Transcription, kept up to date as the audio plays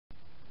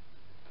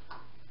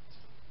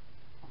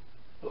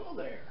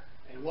Hello there,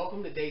 and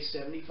welcome to day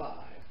 75.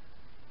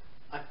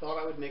 I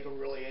thought I would make a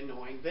really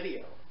annoying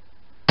video.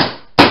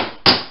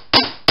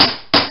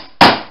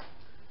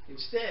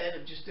 Instead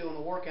of just doing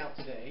the workout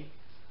today,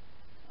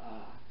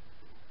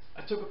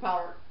 I took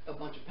apart a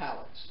bunch of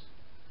pallets.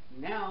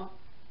 Now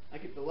I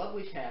get the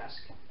lovely task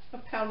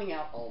of pounding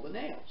out all the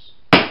nails.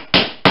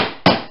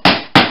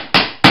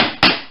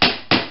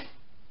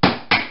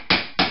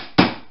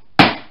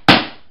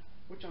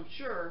 Which I'm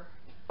sure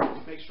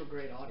makes for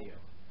great audio.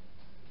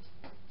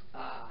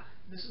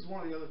 This is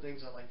one of the other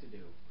things I like to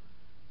do.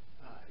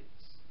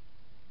 It's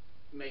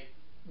make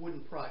wooden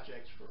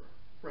projects for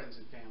friends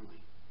and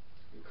family.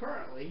 And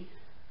currently,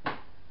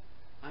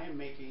 I am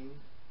making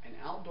an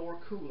outdoor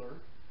cooler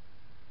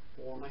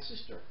for my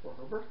sister for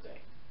her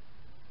birthday.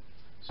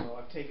 So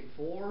I've taken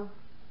 4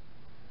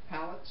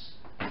 pallets,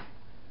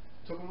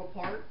 took them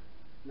apart.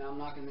 Now I'm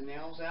knocking the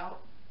nails out.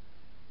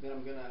 Then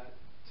I'm going to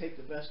take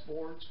the vest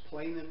boards,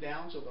 plane them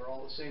down so they're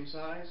all the same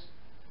size,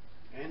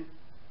 and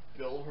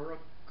build her a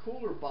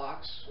cooler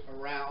box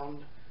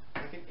around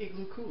like an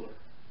igloo cooler.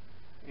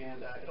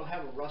 And it'll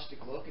have a rustic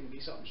look and be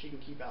something she can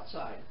keep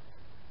outside.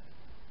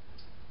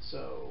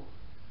 So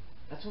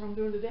that's what I'm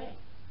doing today.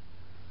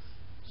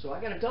 So I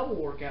got a double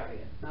workout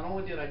in. Not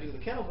only did I do the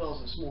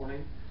kettlebells this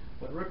morning,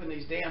 but ripping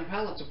these damn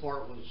pallets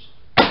apart was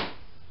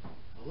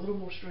a little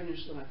more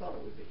strenuous than I thought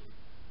it would be.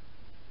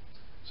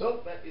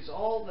 So that is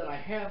all that I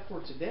have for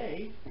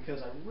today,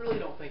 because I really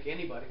don't think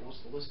anybody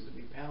wants to listen to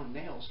me pound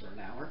nails for an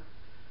hour.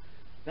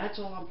 That's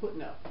all I'm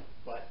putting up.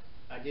 But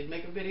I did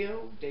make a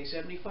video, day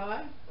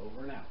 75,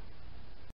 over and out.